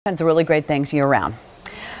Kinds of really great things year round.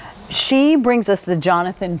 She brings us the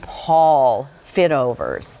Jonathan Paul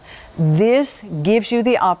Fitovers. This gives you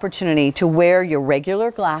the opportunity to wear your regular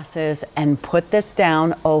glasses and put this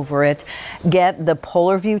down over it, get the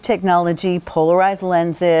PolarVue technology, polarized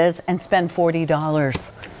lenses, and spend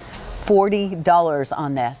 $40. $40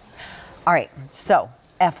 on this. All right, so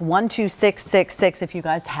F12666, if you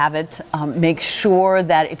guys have it, make sure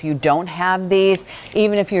that if you don't have these,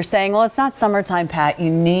 even if you're saying, well, it's not summertime, Pat,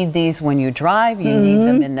 you need these when you drive, you need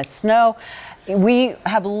them in the snow. We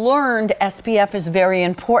have learned SPF is very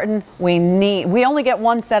important. We only get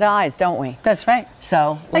one set of eyes, don't we? That's right.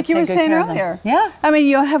 So, like you were saying earlier. Yeah. I mean,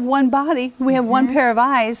 you have one body, we have one pair of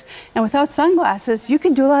eyes, and without sunglasses, you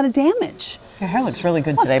can do a lot of damage. Your hair looks really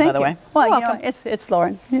good today, by the way. Well, you know, it's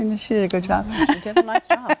Lauren. She did a good job. She did a nice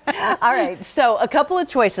job. All right, so a couple of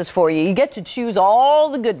choices for you. You get to choose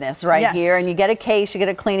all the goodness right here, and you get a case, you get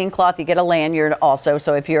a cleaning cloth, you get a lanyard also.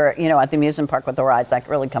 So if you're, at the amusement park with the rides, that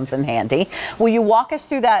really comes in handy. Will you walk us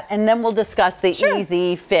through that, and then we'll discuss the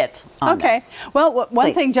easy fit on this. Well,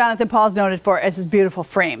 one thing Jonathan Paul's noted for is his beautiful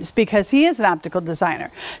frames, because he is an optical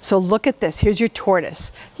designer. So look at this. Here's your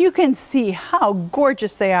tortoise. You can see how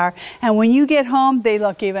gorgeous they are, and when you get home, they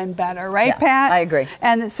look even better, right, Pat? I agree.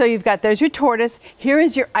 And so there's your tortoise. Here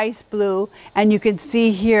is your ice blue, and you can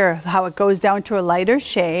see here how it goes down to a lighter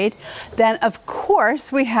shade. Then, of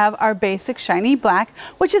course, we have our basic shiny black,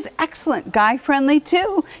 which is excellent, guy-friendly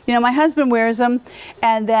too. My husband wears them.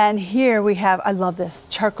 And then here we have, I love this,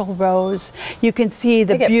 charcoal rose. You can see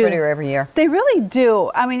the beauty. They get prettier every year. They really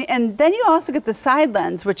do. I mean, and then you also get the side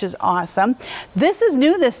lens, which is awesome. This is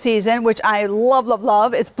new this season, which I love, love,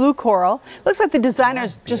 love. It's blue coral. Looks like the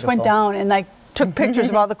designers just went down and took pictures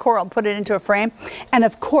of all the coral and put it into a frame. And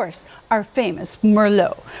of course, our famous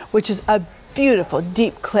Merlot, which is a beautiful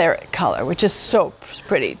deep claret color, which is so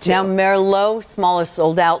pretty too. Now Merlot, small is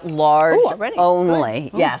sold out, large only.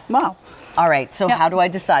 Ooh, yes. Wow. All right, so how do I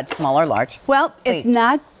decide small or large? Well, it's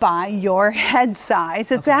not by your head size.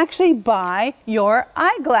 It's actually by your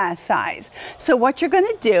eyeglass size. So what you're going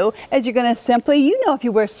to do is you're going to simply, if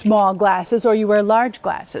you wear small glasses or you wear large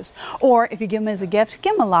glasses, or if you give them as a gift,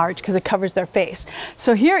 give them a large because it covers their face.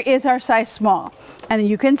 So here is our size small. And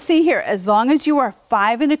you can see here, as long as you are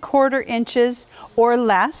 5 1/4 inches or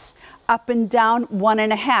less, up and down 1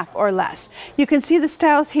 1/2 or less. You can see the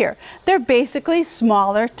styles here. They're basically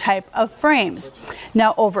smaller type of frames.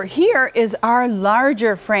 Now over here is our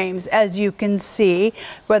larger frames, as you can see,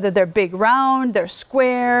 whether they're big round, they're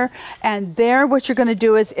square, and there what you're going to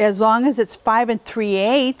do is, as long as it's 5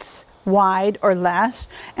 3/8 wide or less,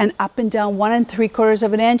 and up and down 1 3/4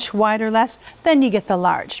 of an inch wide or less, then you get the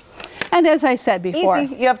large. And as I said before,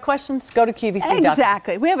 easy. You have questions? Go to QVC.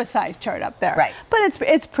 Exactly. We have a size chart up there. Right. But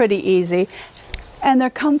it's pretty easy, and they're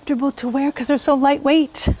comfortable to wear because they're so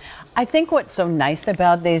lightweight. I think what's so nice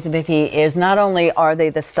about these, Vicki, is not only are they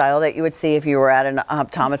the style that you would see if you were at an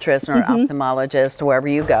optometrist or an ophthalmologist, wherever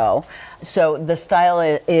you go. So the style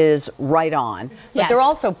is right on, but they're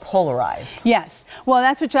also polarized. Yes. Well,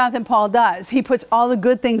 that's what Jonathan Paul does. He puts all the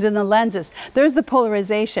good things in the lenses. There's the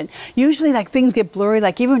polarization. Usually, things get blurry,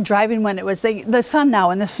 even driving when it was the sun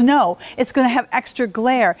now and the snow, it's going to have extra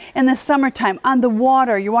glare. In the summertime, on the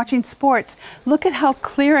water, you're watching sports. Look at how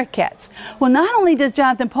clear it gets. Well, not only does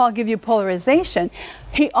Jonathan Paul give you polarization,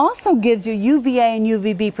 he also gives you UVA and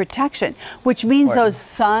UVB protection, which means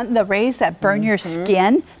the rays that burn your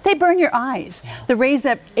skin, they burn your eyes. The rays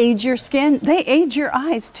that age your skin, they age your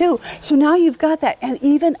eyes too. So now you've got that, and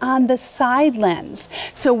even on the side lens.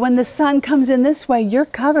 So when the sun comes in this way, you're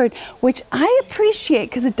covered, which I appreciate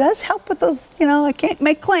because it does help with those, I can't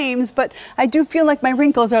make claims, but I do feel like my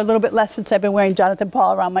wrinkles are a little bit less since I've been wearing Jonathan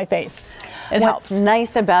Paul around my face. It helps. What's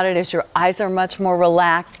nice about it is your eyes are much more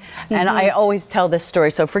relaxed, and I always tell this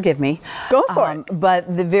story, so forgive me. Go for it. But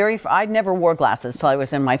I never wore glasses till I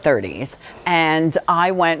was in my 30s, and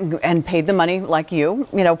I went and paid the money like you,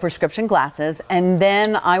 prescription glasses, and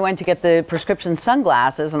then I went to get the prescription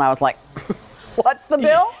sunglasses, and I was like, what's the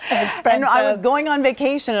bill? Expensive. And I was going on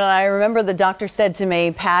vacation, and I remember the doctor said to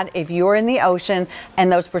me, Pat, if you're in the ocean and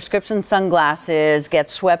those prescription sunglasses get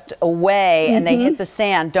swept away and they hit the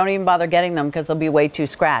sand, don't even bother getting them because they'll be way too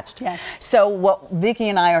scratched. Yes. So what Vicki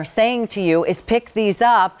and I are saying to you is pick these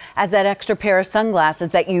up as that extra pair of sunglasses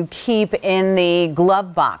that you keep in the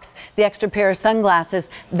glove box, the extra pair of sunglasses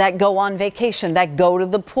that go on vacation, that go to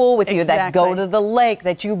the pool with you, that go to the lake,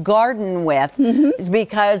 that you garden with.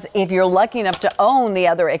 Because if you're lucky enough to own the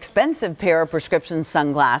other expensive pair of prescription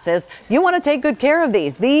sunglasses, you want to take good care of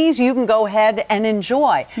these. These you can go ahead and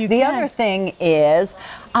enjoy. The other thing is,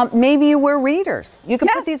 Maybe you wear readers. You can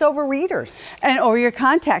put Yes. these over readers. And over your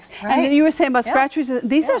contacts. Right. And you were saying about Yeah. scratch resistant.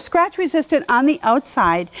 These are scratch resistant on the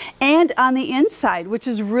outside and on the inside, which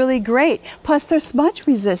is really great. Plus they're smudge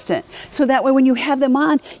resistant. So that way when you have them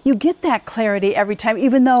on, you get that clarity every time,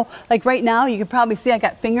 even though like right now you can probably see I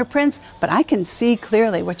got fingerprints, but I can see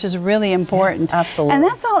clearly, which is really important. Yeah, absolutely. And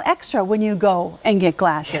that's all extra when you go and get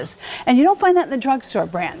glasses. And you don't find that in the drugstore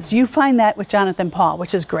brands. You find that with Jonathan Paul,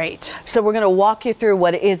 which is great. So we're going to walk you through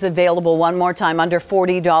what is available one more time. Under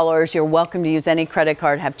 $40, you're welcome to use any credit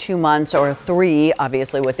card, have 2 months or 3,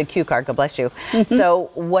 obviously with the Q card. God bless you. So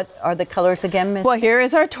what are the colors again, Miss? Well, here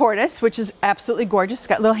is our tortoise, which is absolutely gorgeous. It's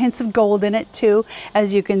got little hints of gold in it too,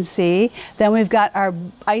 as you can see. Then we've got our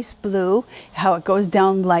ice blue, how it goes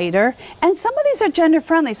down lighter. And some of these are gender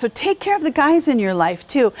friendly, so take care of the guys in your life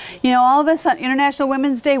too. You know, all of us on International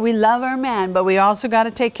Women's Day, we love our men, but we also got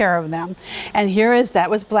to take care of them. And that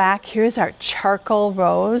was black. Here's our charcoal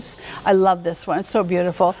rose. I love this one. It's so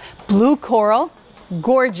beautiful. Blue coral.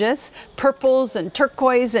 Gorgeous purples and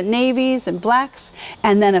turquoise and navies and blacks,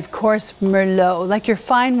 and then of course Merlot, like your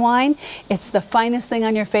fine wine. It's the finest thing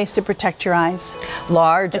on your face to protect your eyes.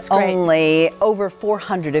 Large It's great. only. Over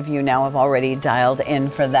 400 of you now have already dialed in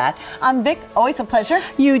for that. Vic, always a pleasure.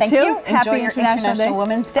 You Thank too. You. Happy Enjoy your International Day.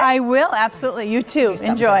 Women's Day. I will, absolutely. You too. Do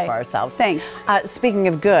something Enjoy. for ourselves. Thanks. Speaking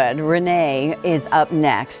of good, Renee is up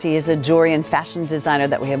next. He is a jewelry and fashion designer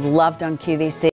that we have loved on QVC.